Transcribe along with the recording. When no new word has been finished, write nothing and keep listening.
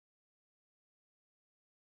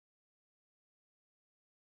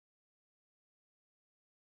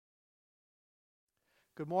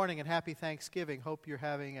Good morning and happy Thanksgiving. Hope you're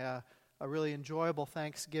having a really enjoyable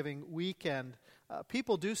Thanksgiving weekend.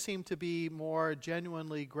 People do seem to be more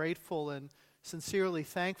genuinely grateful and sincerely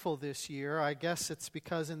thankful this year. I guess it's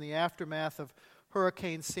because in the aftermath of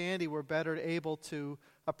Hurricane Sandy, we're better able to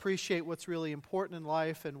appreciate what's really important in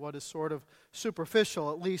life and what is sort of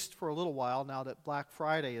superficial, at least for a little while, now that Black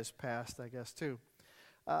Friday is past, I guess, too.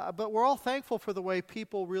 But we're all thankful for the way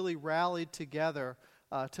people really rallied together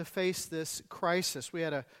to face this crisis. We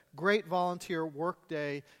had a great volunteer work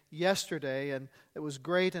day yesterday, and it was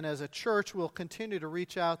great. And as a church, we'll continue to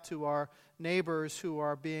reach out to our neighbors who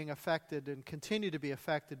are being affected and continue to be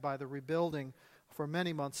affected by the rebuilding for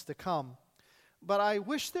many months to come. But I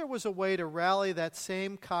wish there was a way to rally that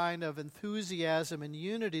same kind of enthusiasm and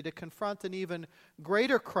unity to confront an even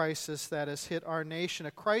greater crisis that has hit our nation,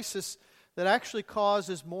 a crisis that actually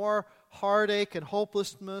causes more heartache and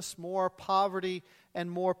hopelessness, more poverty and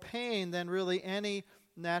more pain than really any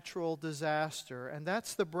natural disaster. And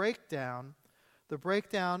that's the breakdown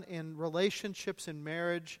in relationships in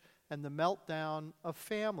marriage and the meltdown of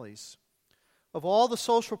families. Of all the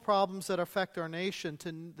social problems that affect our nation,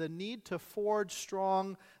 the need to forge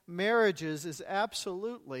strong marriages is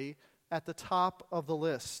absolutely at the top of the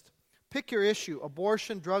list. Pick your issue: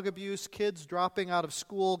 abortion, drug abuse, kids dropping out of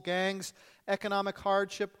school, gangs, economic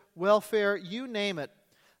hardship, welfare, you name it.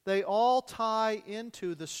 They all tie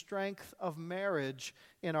into the strength of marriage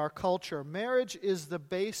in our culture. Marriage is the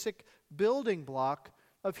basic building block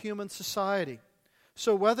of human society.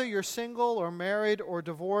 So whether you're single or married or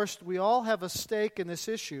divorced, we all have a stake in this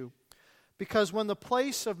issue, because when the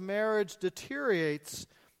place of marriage deteriorates,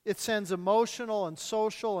 it sends emotional and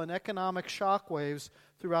social and economic shockwaves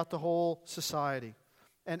throughout the whole society.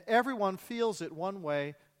 And everyone feels it one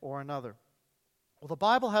way or another. Well, the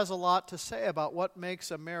Bible has a lot to say about what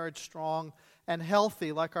makes a marriage strong and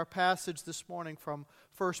healthy, like our passage this morning from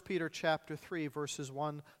 1 Peter chapter 3, verses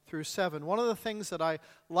 1 through 7. One of the things that I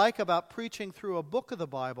like about preaching through a book of the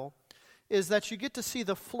Bible is that you get to see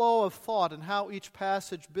the flow of thought and how each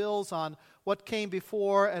passage builds on what came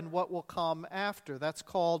before and what will come after. That's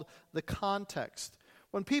called the context.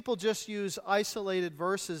 When people just use isolated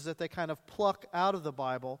verses that they kind of pluck out of the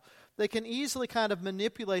Bible, they can easily kind of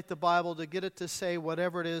manipulate the Bible to get it to say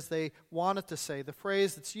whatever it is they want it to say. The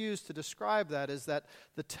phrase that's used to describe that is that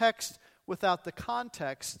the text without the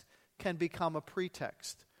context can become a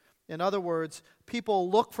pretext. In other words, people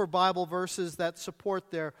look for Bible verses that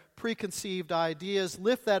support their preconceived ideas,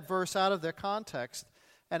 lift that verse out of their context,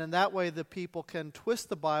 and in that way the people can twist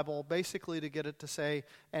the Bible basically to get it to say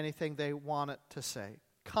anything they want it to say.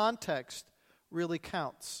 Context really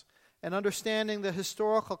counts. And understanding the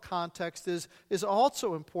historical context is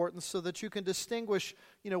also important so that you can distinguish,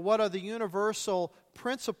 what are the universal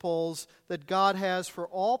principles that God has for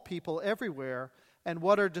all people everywhere, and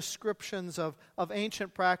what are descriptions of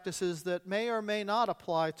ancient practices that may or may not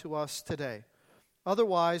apply to us today.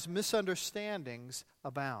 Otherwise, misunderstandings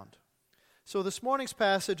abound. So this morning's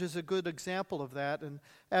passage is a good example of that, and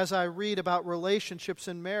as I read about relationships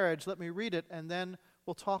in marriage, let me read it, and then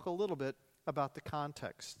we'll talk a little bit about the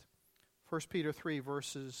context. 1 Peter 3,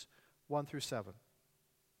 verses 1 through 7.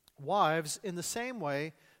 Wives, in the same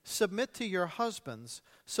way, submit to your husbands,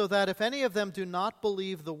 so that if any of them do not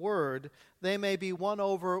believe the word, they may be won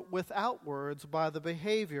over without words by the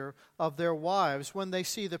behavior of their wives when they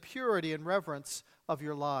see the purity and reverence of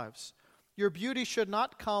your lives. Your beauty should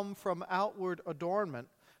not come from outward adornment,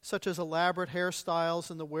 such as elaborate hairstyles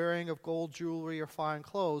and the wearing of gold jewelry or fine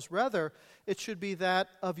clothes. Rather, it should be that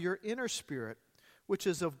of your inner spirit, which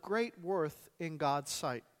is of great worth in God's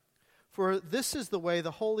sight. For this is the way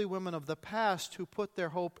the holy women of the past who put their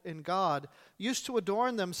hope in God used to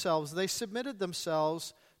adorn themselves. They submitted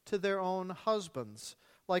themselves to their own husbands,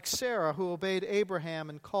 like Sarah, who obeyed Abraham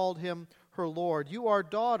and called him her Lord. You are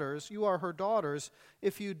her daughters,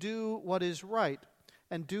 if you do what is right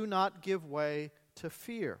and do not give way to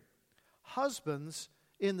fear. Husbands,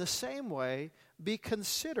 in the same way, be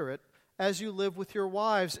considerate as you live with your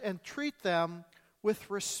wives, and treat them with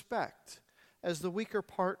respect as the weaker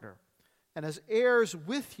partner, and as heirs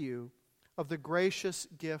with you of the gracious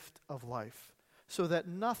gift of life, so that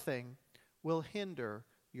nothing will hinder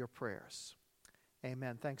your prayers.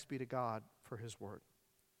 Amen. Thanks be to God for his word.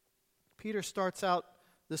 Peter starts out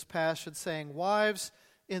this passage saying, wives,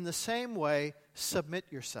 in the same way, submit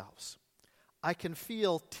yourselves. I can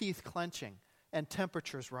feel teeth clenching and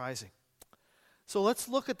temperatures rising. So let's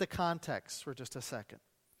look at the context for just a second.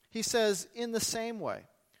 He says, in the same way.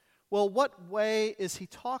 Well, what way is he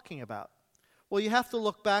talking about? Well, you have to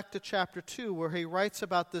look back to chapter 2 where he writes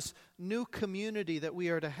about this new community that we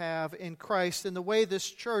are to have in Christ and the way this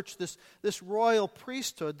church, this royal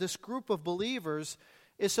priesthood, this group of believers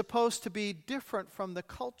is supposed to be different from the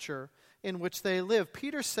culture in which they live.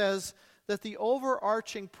 Peter says that the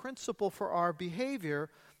overarching principle for our behavior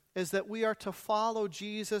is that we are to follow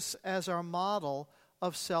Jesus as our model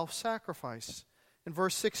of self-sacrifice. In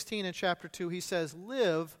verse 16 in chapter 2, he says,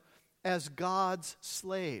 "Live as God's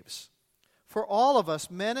slaves." For all of us,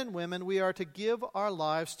 men and women, we are to give our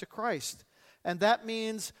lives to Christ. And that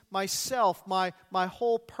means myself, my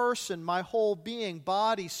whole person, my whole being,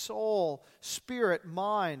 body, soul, spirit,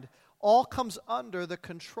 mind, all comes under the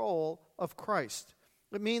control of Christ.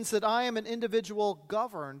 It means that I am an individual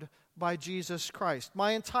governed by Jesus Christ.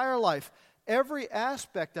 My entire life, every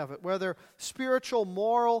aspect of it, whether spiritual,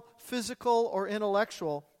 moral, physical, or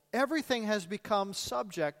intellectual, everything has become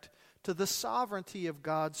subject to the sovereignty of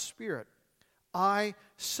God's Spirit. I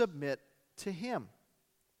submit to Him.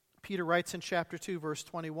 Peter writes in chapter 2, verse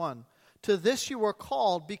 21, "To this you were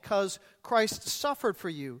called because Christ suffered for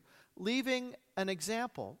you, leaving an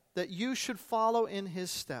example that you should follow in His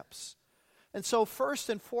steps." And so first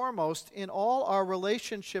and foremost, in all our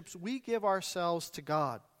relationships, we give ourselves to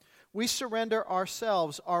God. We surrender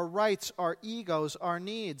ourselves, our rights, our egos, our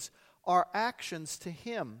needs, our actions to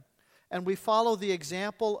Him. And we follow the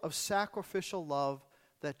example of sacrificial love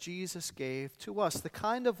that Jesus gave to us, the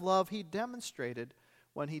kind of love He demonstrated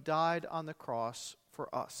when He died on the cross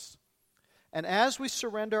for us. And as we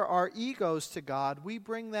surrender our egos to God, we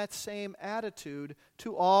bring that same attitude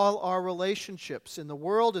to all our relationships in the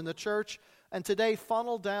world, in the church, and today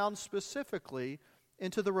funnel down specifically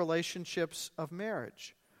into the relationships of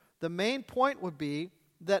marriage. The main point would be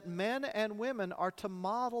that men and women are to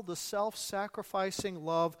model the self-sacrificing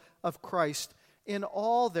love of Christ in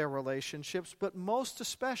all their relationships, but most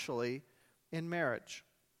especially in marriage.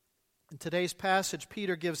 In today's passage,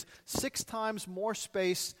 Peter gives 6 times more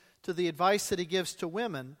space to the advice that he gives to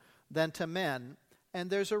women than to men, and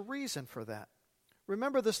there's a reason for that.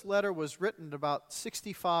 Remember, this letter was written about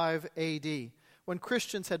 65 AD, when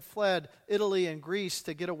Christians had fled Italy and Greece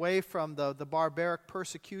to get away from the barbaric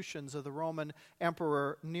persecutions of the Roman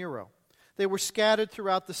Emperor Nero. They were scattered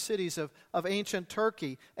throughout the cities of ancient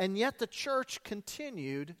Turkey, and yet the church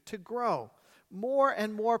continued to grow. More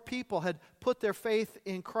and more people had put their faith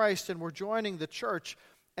in Christ and were joining the church,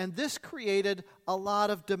 and this created a lot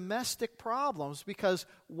of domestic problems because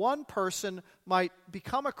one person might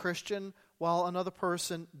become a Christian while another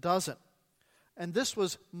person doesn't. And this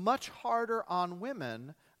was much harder on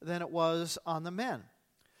women than it was on the men.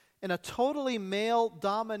 In a totally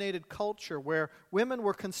male-dominated culture where women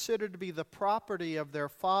were considered to be the property of their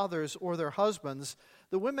fathers or their husbands,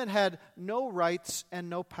 the women had no rights and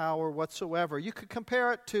no power whatsoever. You could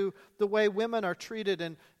compare it to the way women are treated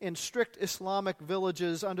in strict Islamic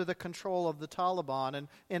villages under the control of the Taliban and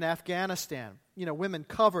in Afghanistan. You know, women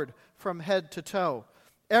covered from head to toe.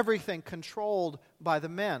 Everything controlled by the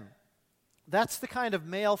men. That's the kind of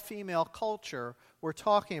male-female culture we're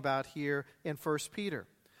talking about here in 1 Peter.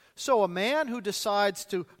 So a man who decides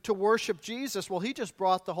to worship Jesus, well, he just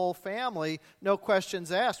brought the whole family, no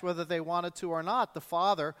questions asked, whether they wanted to or not. The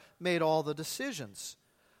father made all the decisions.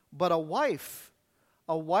 But a wife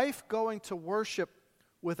going to worship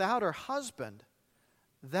without her husband,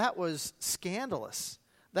 that was scandalous.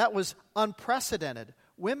 That was unprecedented.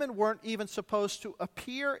 Women weren't even supposed to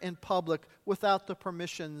appear in public without the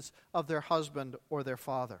permissions of their husband or their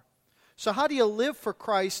father. So how do you live for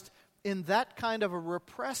Christ in that kind of a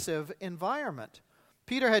repressive environment?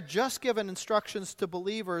 Peter had just given instructions to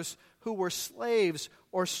believers who were slaves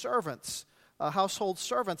or servants, household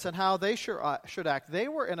servants, and how they should act. They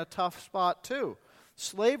were in a tough spot too.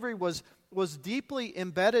 Slavery was deeply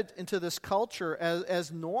embedded into this culture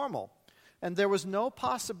as normal, and there was no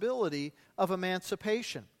possibility of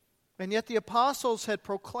emancipation. And yet the apostles had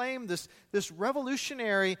proclaimed this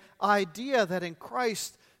revolutionary idea that in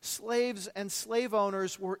Christ, slaves and slave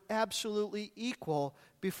owners were absolutely equal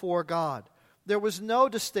before God. There was no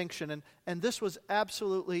distinction, and this was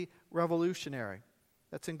absolutely revolutionary.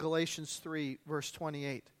 That's in Galatians 3, verse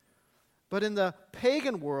 28. But in the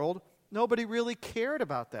pagan world, nobody really cared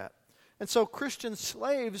about that. And so Christian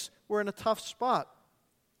slaves were in a tough spot.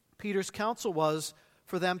 Peter's counsel was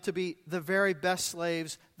for them to be the very best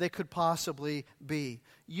slaves they could possibly be,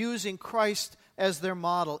 using Christ as their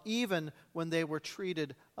model, even when they were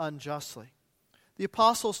treated unjustly. The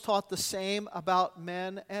apostles taught the same about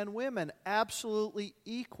men and women, absolutely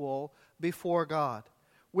equal before God.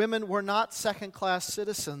 Women were not second-class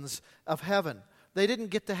citizens of heaven. They didn't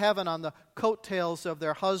get to heaven on the coattails of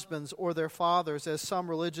their husbands or their fathers, as some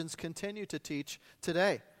religions continue to teach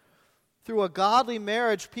today. Through a godly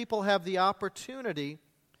marriage, people have the opportunity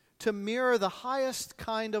to mirror the highest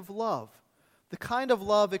kind of love, the kind of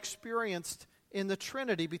love experienced in the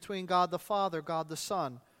Trinity between God the Father, God the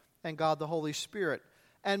Son, and God the Holy Spirit.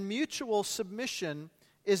 And mutual submission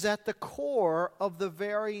is at the core of the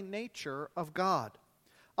very nature of God.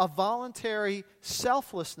 A voluntary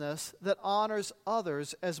selflessness that honors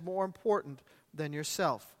others as more important than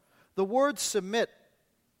yourself. The word submit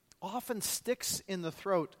often sticks in the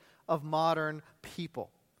throat of modern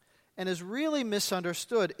people and is really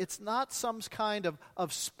misunderstood. It's not some kind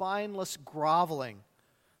of spineless groveling.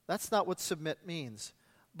 That's not what submit means,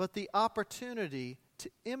 but the opportunity to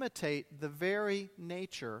imitate the very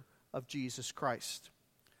nature of Jesus Christ.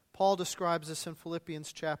 Paul describes this in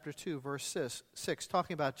Philippians chapter 2, verse 6,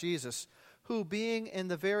 talking about Jesus, who, being in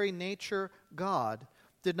the very nature God,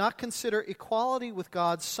 did not consider equality with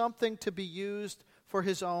God something to be used for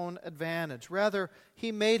his own advantage. Rather,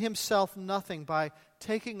 he made himself nothing by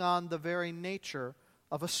taking on the very nature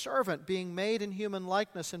of a servant, being made in human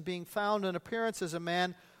likeness and being found in appearance as a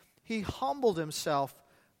man. He humbled himself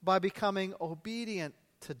by becoming obedient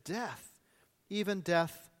to death, even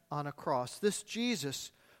death on a cross. This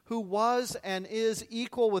Jesus, who was and is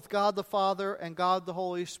equal with God the Father and God the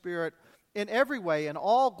Holy Spirit in every way, in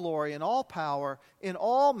all glory, in all power, in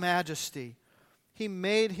all majesty, he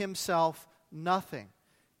made himself nothing,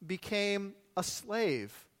 became a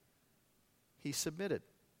slave. He submitted.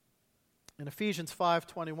 In Ephesians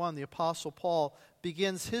 5:21, the Apostle Paul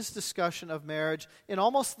begins his discussion of marriage in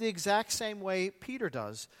almost the exact same way Peter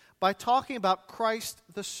does, by talking about Christ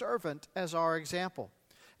the servant as our example.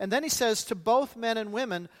 And then he says to both men and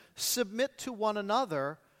women, submit to one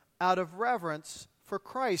another out of reverence for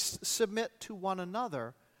Christ. Submit to one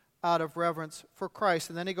another out of reverence for Christ.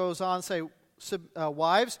 And then he goes on to say,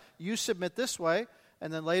 wives, you submit this way.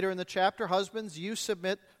 And then later in the chapter, husbands, you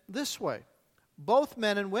submit this way. Both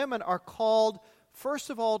men and women are called, first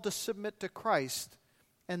of all, to submit to Christ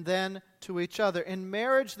and then to each other. In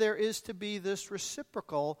marriage, there is to be this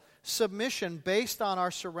reciprocal submission based on our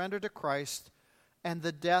surrender to Christ and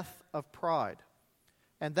the death of pride.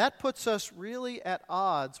 And that puts us really at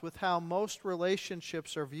odds with how most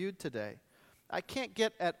relationships are viewed today. I can't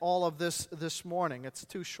get at all of this morning. It's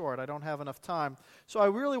too short. I don't have enough time. So I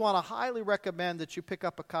really want to highly recommend that you pick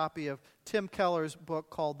up a copy of Tim Keller's book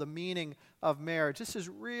called The Meaning of Marriage. This is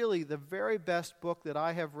really the very best book that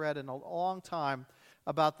I have read in a long time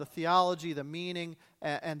about the theology, the meaning,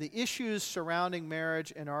 and the issues surrounding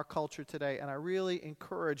marriage in our culture today. And I really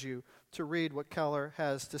encourage you to read what Keller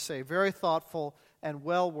has to say. Very thoughtful and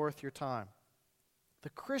well worth your time. The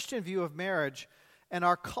Christian view of marriage and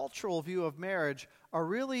our cultural view of marriage are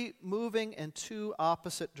really moving in two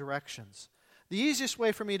opposite directions. The easiest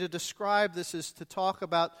way for me to describe this is to talk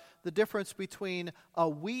about the difference between a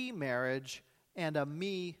we marriage and a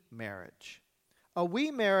me marriage. A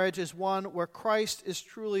we marriage is one where Christ is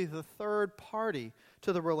truly the third party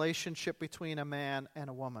to the relationship between a man and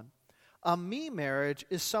a woman. A me marriage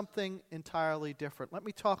is something entirely different. Let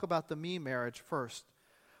me talk about the me marriage first.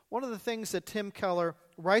 One of the things that Tim Keller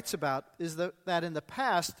writes about is that in the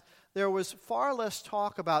past, there was far less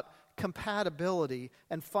talk about compatibility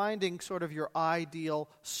and finding sort of your ideal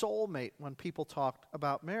soulmate when people talked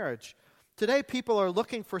about marriage. Today, people are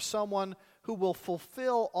looking for someone who will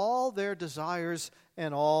fulfill all their desires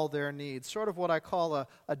and all their needs, sort of what I call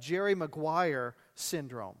a Jerry Maguire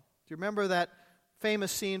syndrome. Do you remember that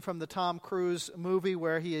famous scene from the Tom Cruise movie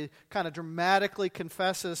where he kind of dramatically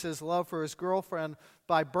confesses his love for his girlfriend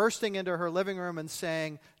by bursting into her living room and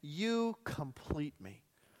saying, "You complete me."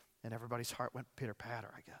 And everybody's heart went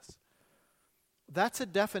pitter-patter, I guess. That's a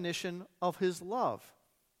definition of his love.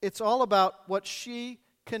 It's all about what she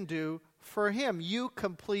can do for him. You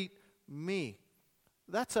complete me.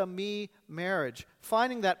 That's a me marriage.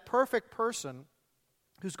 Finding that perfect person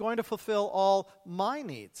who's going to fulfill all my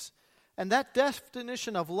needs. And that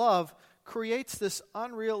definition of love creates this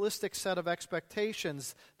unrealistic set of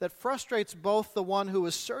expectations that frustrates both the one who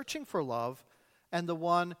is searching for love and the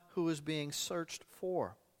one who is being searched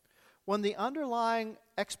for. When the underlying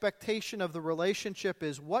expectation of the relationship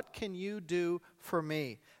is, what can you do for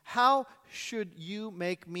me? How should you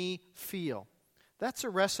make me feel? That's a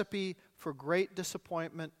recipe for great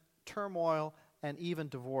disappointment, turmoil, and even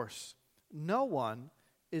divorce. No one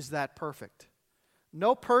is that perfect.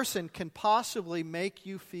 No person can possibly make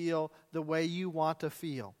you feel the way you want to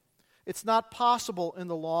feel. It's not possible in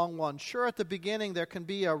the long run. Sure, at the beginning there can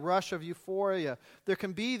be a rush of euphoria. There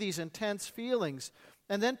can be these intense feelings.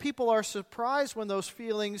 And then people are surprised when those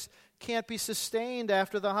feelings can't be sustained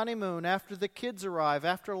after the honeymoon, after the kids arrive,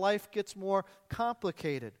 after life gets more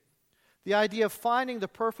complicated. The idea of finding the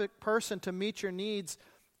perfect person to meet your needs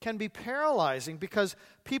can be paralyzing because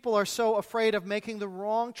people are so afraid of making the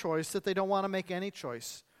wrong choice that they don't want to make any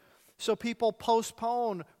choice. So people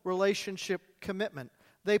postpone relationship commitment.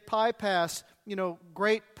 They bypass,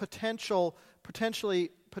 great potential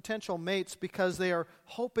mates because they are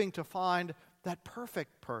hoping to find that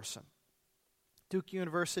perfect person. Duke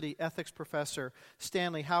University ethics professor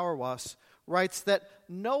Stanley Hauerwas writes that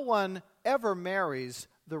no one ever marries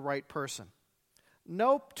the right person.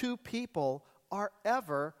 No two people are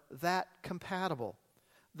ever that compatible.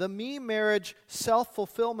 The me marriage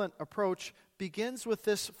self-fulfillment approach begins with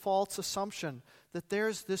this false assumption that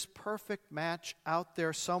there's this perfect match out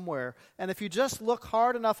there somewhere. And if you just look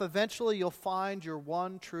hard enough, eventually you'll find your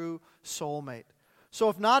one true soulmate. So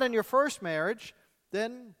if not in your first marriage,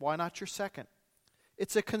 then why not your second?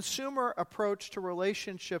 It's a consumer approach to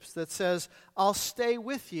relationships that says, I'll stay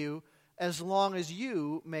with you as long as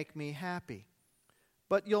you make me happy.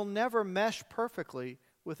 But you'll never mesh perfectly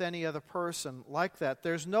with any other person like that.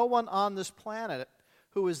 There's no one on this planet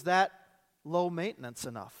who is that low maintenance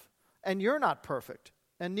enough. And you're not perfect,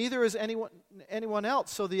 and neither is anyone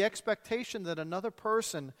else. So the expectation that another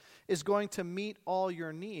person is going to meet all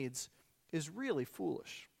your needs is really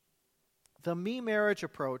foolish. The me marriage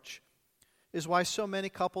approach is why so many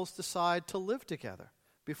couples decide to live together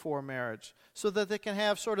before marriage, so that they can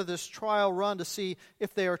have sort of this trial run to see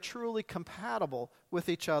if they are truly compatible with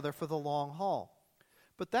each other for the long haul.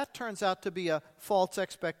 But that turns out to be a false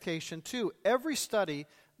expectation too. Every study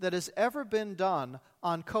that has ever been done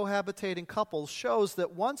on cohabitating couples shows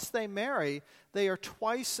that once they marry, they are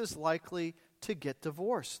twice as likely to get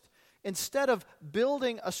divorced. Instead of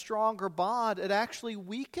building a stronger bond, it actually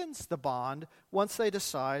weakens the bond once they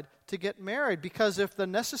decide to get married. Because if the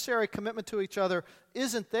necessary commitment to each other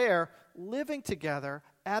isn't there, living together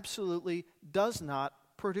absolutely does not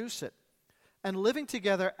produce it. And living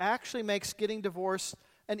together actually makes getting divorced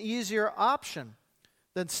an easier option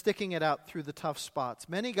than sticking it out through the tough spots.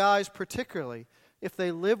 Many guys, particularly, if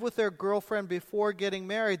they live with their girlfriend before getting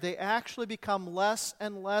married, they actually become less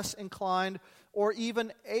and less inclined or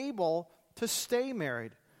even able to stay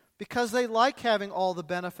married because they like having all the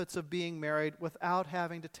benefits of being married without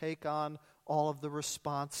having to take on all of the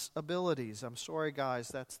responsibilities. I'm sorry, guys,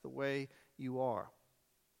 that's the way you are.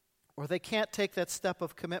 Or they can't take that step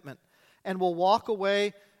of commitment and will walk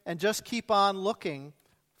away and just keep on looking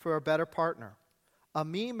for a better partner. A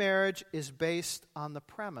me marriage is based on the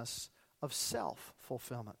premise of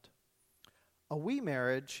self-fulfillment. A we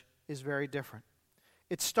marriage is very different.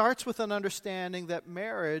 It starts with an understanding that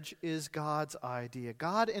marriage is God's idea.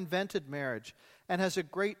 God invented marriage and has a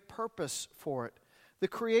great purpose for it. The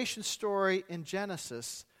creation story in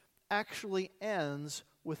Genesis actually ends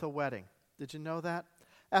with a wedding. Did you know that?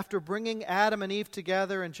 After bringing Adam and Eve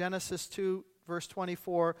together in Genesis 2, verse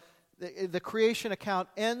 24, the creation account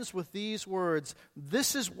ends with these words,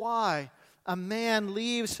 "This is why a man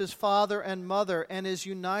leaves his father and mother and is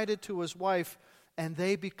united to his wife, and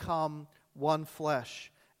they become one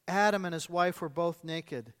flesh." Adam and his wife were both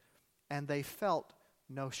naked, and they felt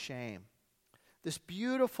no shame. This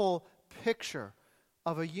beautiful picture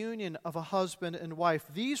of a union of a husband and wife.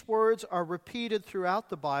 These words are repeated throughout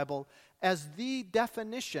the Bible as the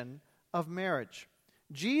definition of marriage.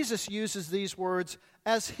 Jesus uses these words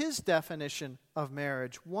as his definition of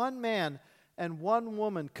marriage. One man and one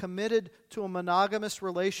woman committed to a monogamous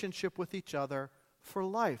relationship with each other for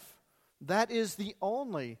life. That is the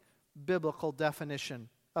only biblical definition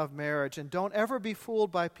of marriage. And don't ever be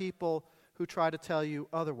fooled by people who try to tell you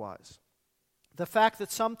otherwise. The fact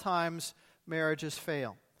that sometimes marriages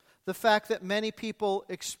fail. The fact that many people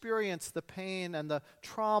experience the pain and the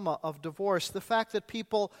trauma of divorce. The fact that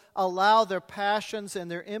people allow their passions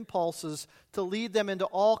and their impulses to lead them into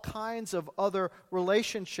all kinds of other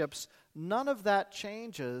relationships. None of that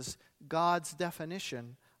changes God's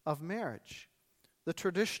definition of marriage. The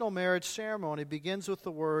traditional marriage ceremony begins with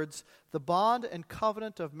the words, "The bond and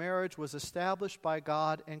covenant of marriage was established by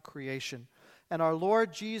God in creation, and our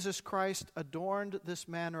Lord Jesus Christ adorned this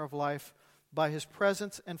manner of life by his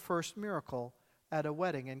presence and first miracle at a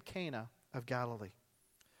wedding in Cana of Galilee."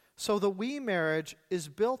 So the we marriage is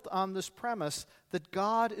built on this premise that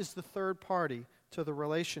God is the third party to the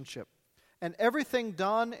relationship. And everything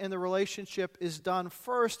done in the relationship is done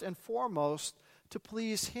first and foremost to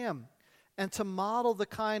please him and to model the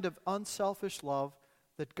kind of unselfish love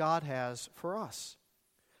that God has for us.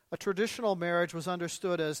 A traditional marriage was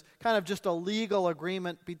understood as kind of just a legal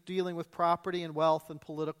agreement dealing with property and wealth and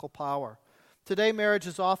political power. Today, marriage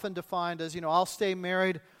is often defined as, I'll stay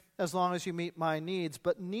married as long as you meet my needs,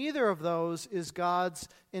 but neither of those is God's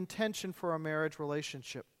intention for a marriage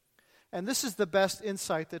relationship. And this is the best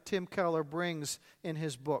insight that Tim Keller brings in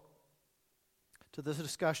his book to this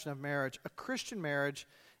discussion of marriage. A Christian marriage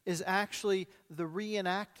is actually the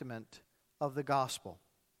reenactment of the gospel.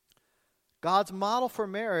 God's model for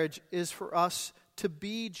marriage is for us to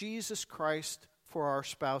be Jesus Christ for our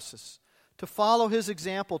spouses, to follow his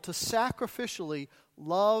example, to sacrificially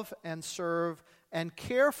love and serve and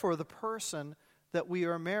care for the person that we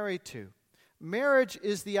are married to. Marriage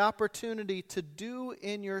is the opportunity to do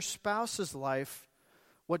in your spouse's life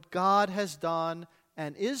what God has done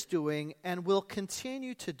and is doing and will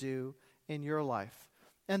continue to do in your life.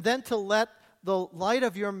 And then to let the light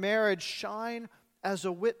of your marriage shine as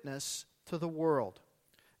a witness to the world.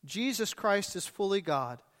 Jesus Christ is fully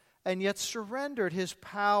God, and yet surrendered his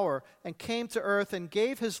power and came to earth and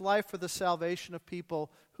gave his life for the salvation of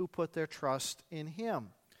people who put their trust in him.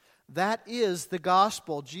 That is the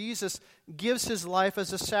gospel. Jesus gives his life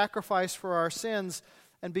as a sacrifice for our sins,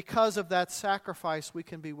 and because of that sacrifice, we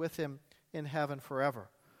can be with him in heaven forever.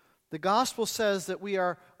 The gospel says that we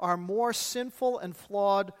are more sinful and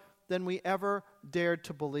flawed than we ever dared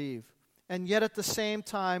to believe. And yet at the same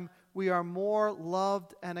time, we are more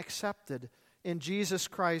loved and accepted in Jesus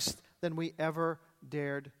Christ than we ever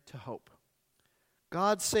dared to hope.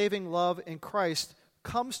 God's saving love in Christ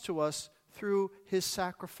comes to us through his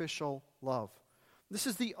sacrificial love. This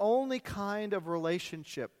is the only kind of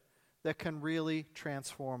relationship that can really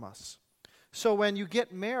transform us. So when you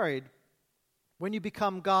get married, when you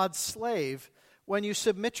become God's slave, when you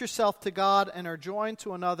submit yourself to God and are joined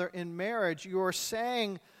to another in marriage, you are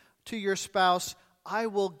saying to your spouse, I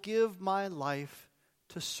will give my life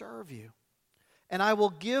to serve you. And I will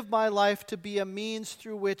give my life to be a means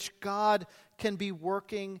through which God can be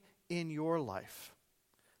working in your life.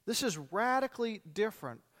 This is radically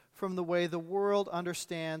different from the way the world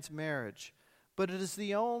understands marriage, but it is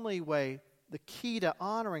the only way, the key to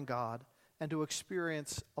honoring God and to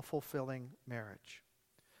experience a fulfilling marriage.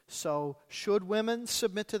 So, should women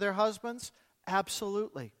submit to their husbands?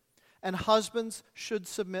 Absolutely. And husbands should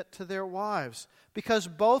submit to their wives, because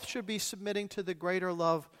both should be submitting to the greater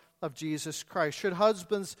love of Jesus Christ. Should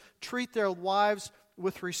husbands treat their wives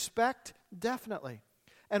with respect? Definitely.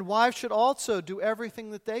 And wives should also do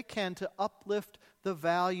everything that they can to uplift the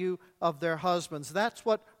value of their husbands. That's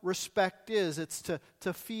what respect is. It's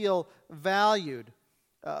to feel valued.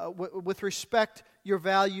 With respect, your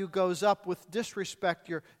value goes up. With disrespect,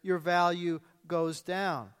 your value goes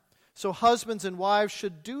down. So husbands and wives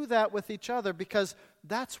should do that with each other, because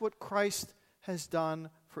that's what Christ has done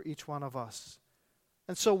for each one of us.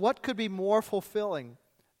 And so what could be more fulfilling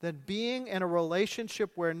than being in a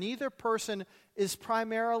relationship where neither person is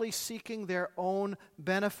primarily seeking their own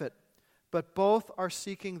benefit, but both are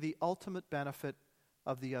seeking the ultimate benefit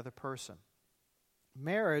of the other person?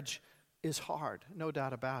 Marriage is hard, no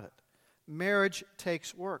doubt about it. Marriage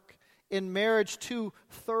takes work. In marriage, two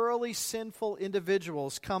thoroughly sinful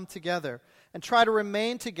individuals come together and try to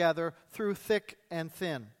remain together through thick and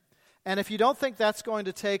thin. And if you don't think that's going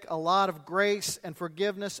to take a lot of grace and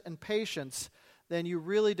forgiveness and patience, then you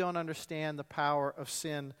really don't understand the power of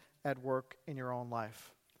sin at work in your own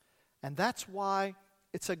life. And that's why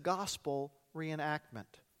it's a gospel reenactment.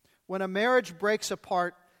 When a marriage breaks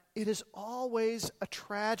apart, it is always a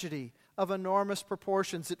tragedy of enormous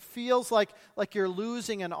proportions. It feels like you're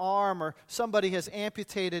losing an arm or somebody has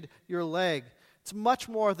amputated your leg. It's much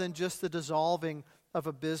more than just the dissolving of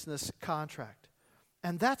a business contract.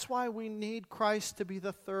 And that's why we need Christ to be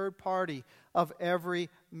the third party of every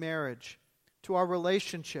marriage. To our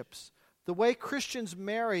relationships, the way Christians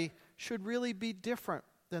marry should really be different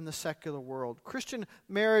than the secular world. Christian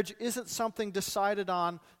marriage isn't something decided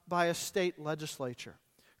on by a state legislature.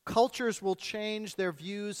 Cultures will change their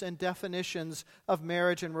views and definitions of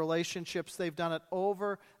marriage and relationships. They've done it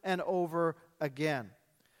over and over again.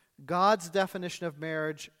 God's definition of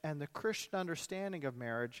marriage and the Christian understanding of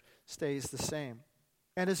marriage stays the same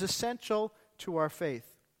and is essential to our faith.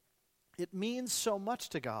 It means so much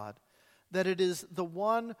to God that it is the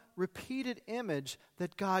one repeated image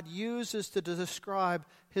that God uses to describe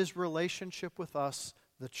his relationship with us,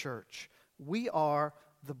 the church. We are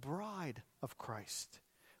the bride of Christ.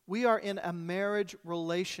 We are in a marriage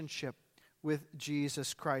relationship with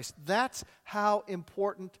Jesus Christ. That's how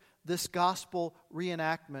important this gospel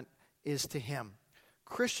reenactment is to him.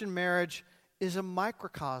 Christian marriage is a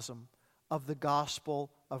microcosm of the gospel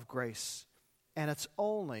of grace, and it's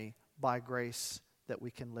only by grace that we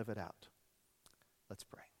can live it out. Let's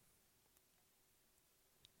pray.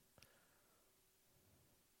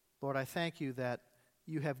 Lord, I thank you that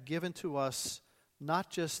you have given to us not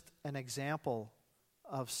just an example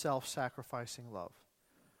of self-sacrificing love,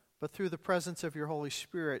 but through the presence of your Holy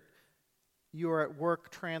Spirit, you are at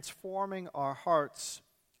work transforming our hearts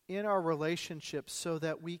in our relationships so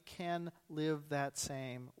that we can live that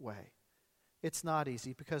same way. It's not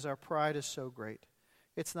easy because our pride is so great.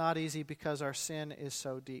 It's not easy because our sin is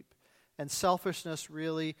so deep. And selfishness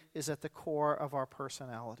really is at the core of our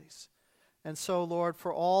personalities. And so, Lord,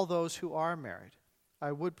 for all those who are married,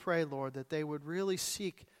 I would pray, Lord, that they would really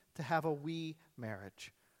seek to have a we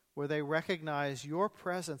marriage, where they recognize your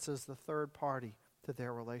presence as the third party to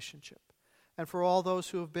their relationship. And for all those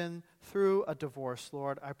who have been through a divorce,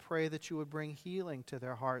 Lord, I pray that you would bring healing to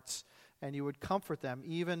their hearts and you would comfort them,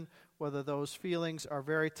 even whether those feelings are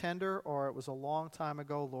very tender or it was a long time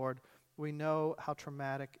ago, Lord. We know how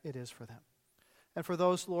traumatic it is for them. And for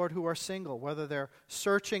those, Lord, who are single, whether they're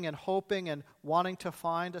searching and hoping and wanting to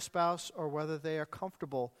find a spouse or whether they are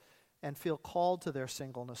comfortable and feel called to their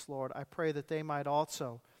singleness, Lord, I pray that they might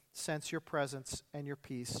also sense your presence and your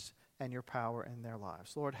peace and your power in their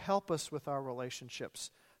lives. Lord, help us with our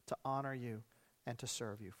relationships to honor you and to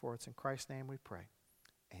serve you. For it's in Christ's name we pray.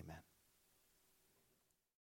 Amen.